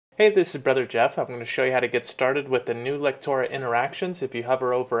Hey, this is Brother Jeff. I'm going to show you how to get started with the new Lectora interactions. If you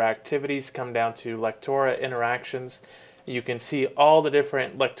hover over activities, come down to Lectora interactions. You can see all the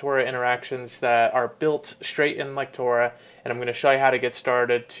different Lectora interactions that are built straight in Lectora, and I'm going to show you how to get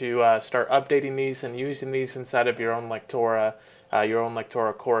started to start updating these and using these inside of your own Lectora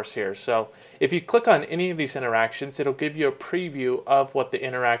course here. So if you click on any of these interactions, it'll give you a preview of what the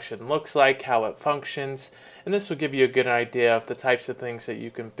interaction looks like, how it functions, and this will give you a good idea of the types of things that you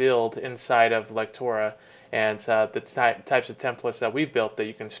can build inside of Lectora and the types of templates that we've built that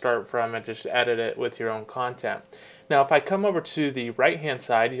you can start from and just edit it with your own content. Now if I come over to the right hand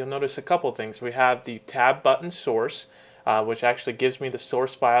side, you'll notice a couple things. We have the tab button source, which actually gives me the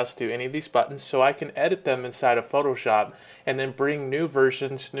source files to any of these buttons, so I can edit them inside of Photoshop and then bring new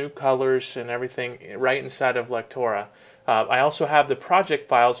versions, new colors, and everything right inside of Lectora. I also have the project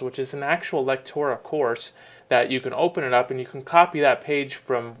files, which is an actual Lectora course that you can open it up and you can copy that page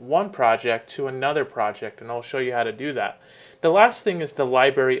from one project to another project, and I'll show you how to do that. The last thing is the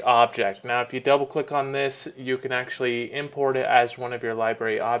library object. Now if you double click on this, you can actually import it as one of your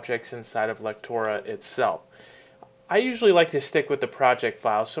library objects inside of Lectora itself. I usually like to stick with the project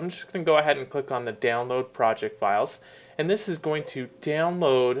files, so I'm just going to go ahead and click on the download project files, and this is going to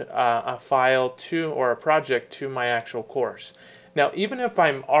download a file to, or a project to, my actual course. Now even if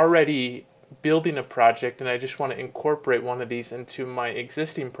I'm already building a project and I just want to incorporate one of these into my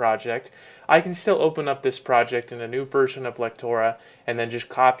existing project, I can still open up this project in a new version of Lectora and then just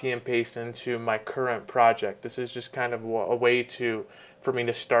copy and paste into my current project. This is just kind of a way for me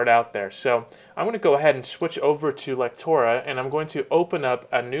to start out there. So I'm going to go ahead and switch over to Lectora, and I'm going to open up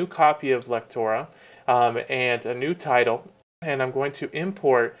a new copy of Lectora and a new title, and I'm going to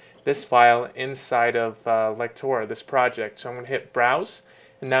import this file inside of Lectora, this project. So I'm going to hit Browse,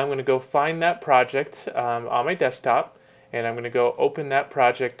 and now I'm going to go find that project on my desktop, and I'm going to go open that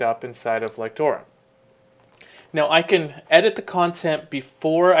project up inside of Lectora. Now I can edit the content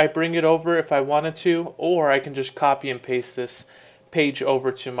before I bring it over if I wanted to, or I can just copy and paste this page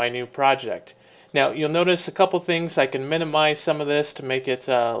over to my new project. Now you'll notice a couple things. I can minimize some of this to make it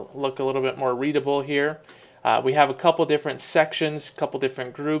look a little bit more readable here. We have a couple different sections, a couple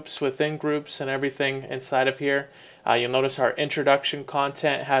different groups within groups and everything inside of here. You'll notice our introduction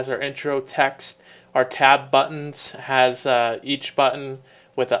content has our intro text. Our tab buttons has each button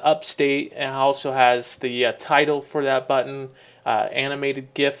with an upstate, and also has the title for that button,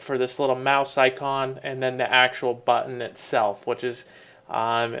 animated GIF for this little mouse icon, and then the actual button itself, which is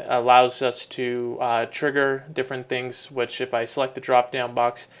allows us to trigger different things, which if I select the drop down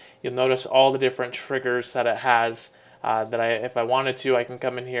box, you'll notice all the different triggers that it has that if I wanted to, I can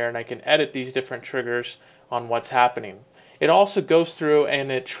come in here and I can edit these different triggers on what's happening. It also goes through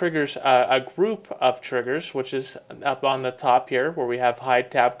and it triggers a group of triggers, which is up on the top here where we have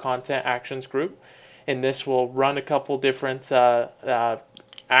hide tab content actions group, and this will run a couple different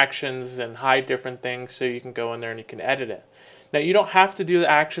actions and hide different things, so you can go in there and you can edit it. Now you don't have to do the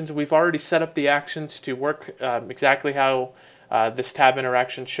actions. We've already set up the actions to work exactly how this tab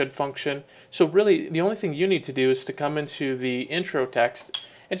interaction should function. So really the only thing you need to do is to come into the intro text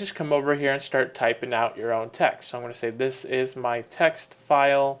and just come over here and start typing out your own text. So I'm going to say this is my text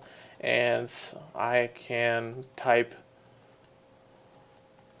file, and I can type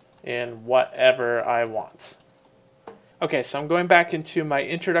in whatever I want. Okay, so I'm going back into my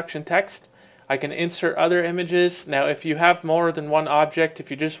introduction text. I can insert other images. Now if you have more than one object, if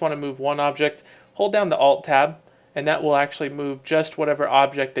you just want to move one object, hold down the Alt tab, and that will actually move just whatever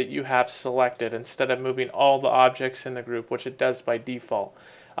object that you have selected instead of moving all the objects in the group, which it does by default.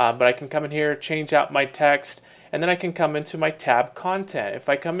 But I can come in here, change out my text, and then I can come into my tab content. If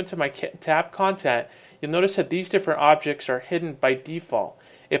I come into my tab content, you'll notice that these different objects are hidden by default.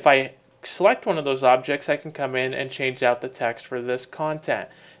 If I select one of those objects, I can come in and change out the text for this content.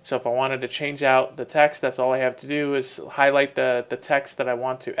 So if I wanted to change out the text, that's all I have to do is highlight the text that I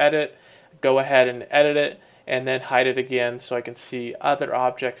want to edit, go ahead and edit it, and then hide it again so I can see other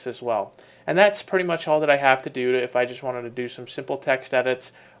objects as well. And that's pretty much all that I have to do if I just wanted to do some simple text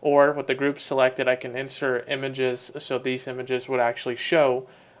edits, or with the group selected I can insert images, so these images would actually show.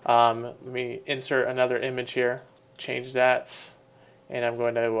 Let me insert another image here, change that, and I'm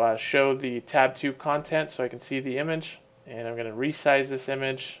going to show the tab 2 content so I can see the image, and I'm going to resize this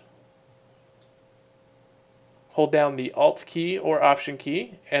image. Hold down the Alt key or Option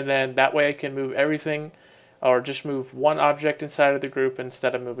key, and then that way I can move everything, or just move one object inside of the group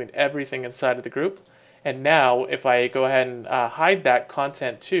instead of moving everything inside of the group. And now if I go ahead and hide that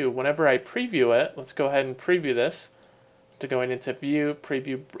content too, whenever I preview it, let's go ahead and preview this to going into View,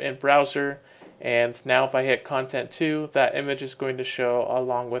 Preview in Browser, And now if I hit content 2, that image is going to show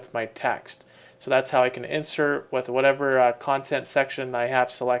along with my text. So that's how I can insert with whatever content section I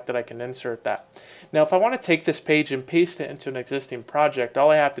have selected. I can insert that. Now if I want to take this page and paste it into an existing project,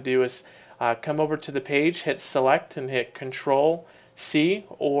 all I have to do is come over to the page, hit select and hit Control C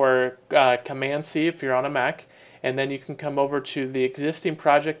or Command C if you're on a Mac, and then you can come over to the existing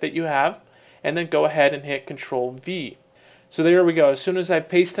project that you have and then go ahead and hit Control V. So there we go. As soon as I've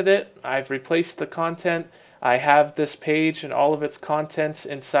pasted it, I've replaced the content. I have this page and all of its contents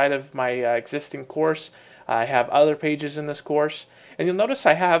inside of my existing course. I have other pages in this course. And you'll notice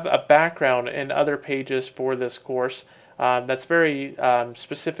I have a background in other pages for this course that's very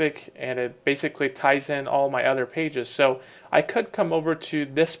specific, and it basically ties in all my other pages. So I could come over to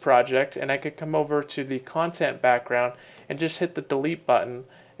this project and I could come over to the content background and just hit the delete button.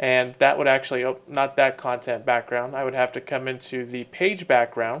 And that would actually, not that content background, I would have to come into the page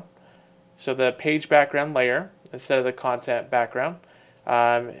background. So the page background layer instead of the content background.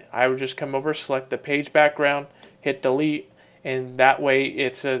 I would just come over, select the page background, hit delete, and that way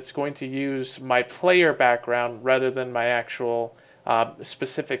it's going to use my player background rather than my actual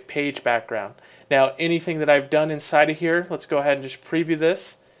specific page background. Now anything that I've done inside of here, let's go ahead and just preview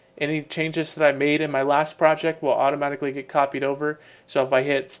this. Any changes that I made in my last project will automatically get copied over. So if I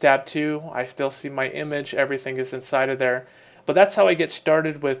hit tab 2, I still see my image, everything is inside of there. But that's how I get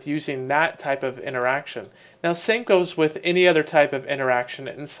started with using that type of interaction. Now same goes with any other type of interaction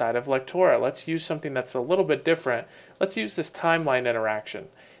inside of Lectora. Let's use something that's a little bit different. Let's use this timeline interaction.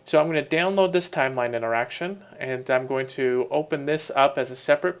 So I'm going to download this timeline interaction, and I'm going to open this up as a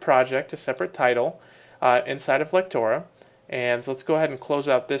separate project, a separate title inside of Lectora. And let's go ahead and close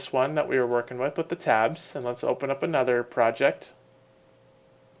out this one that we were working with the tabs, and let's open up another project.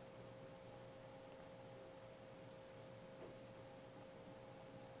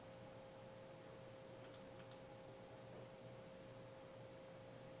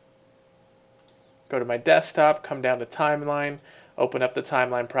 Go to my desktop, come down to timeline, open up the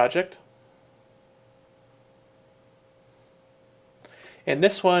timeline project. In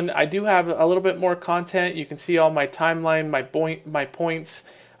this one, I do have a little bit more content. You can see all my timeline, my points,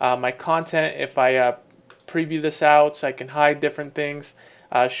 my content. If I preview this out, so I can hide different things,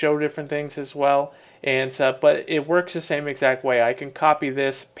 show different things as well. And but it works the same exact way. I can copy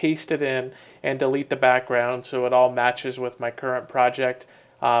this, paste it in, and delete the background so it all matches with my current project.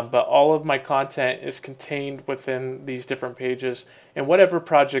 But all of my content is contained within these different pages in whatever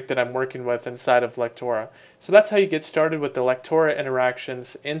project that I'm working with inside of Lectora. So that's how you get started with the Lectora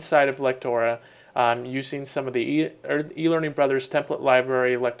interactions inside of Lectora using some of the eLearning Brothers template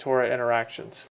library Lectora interactions.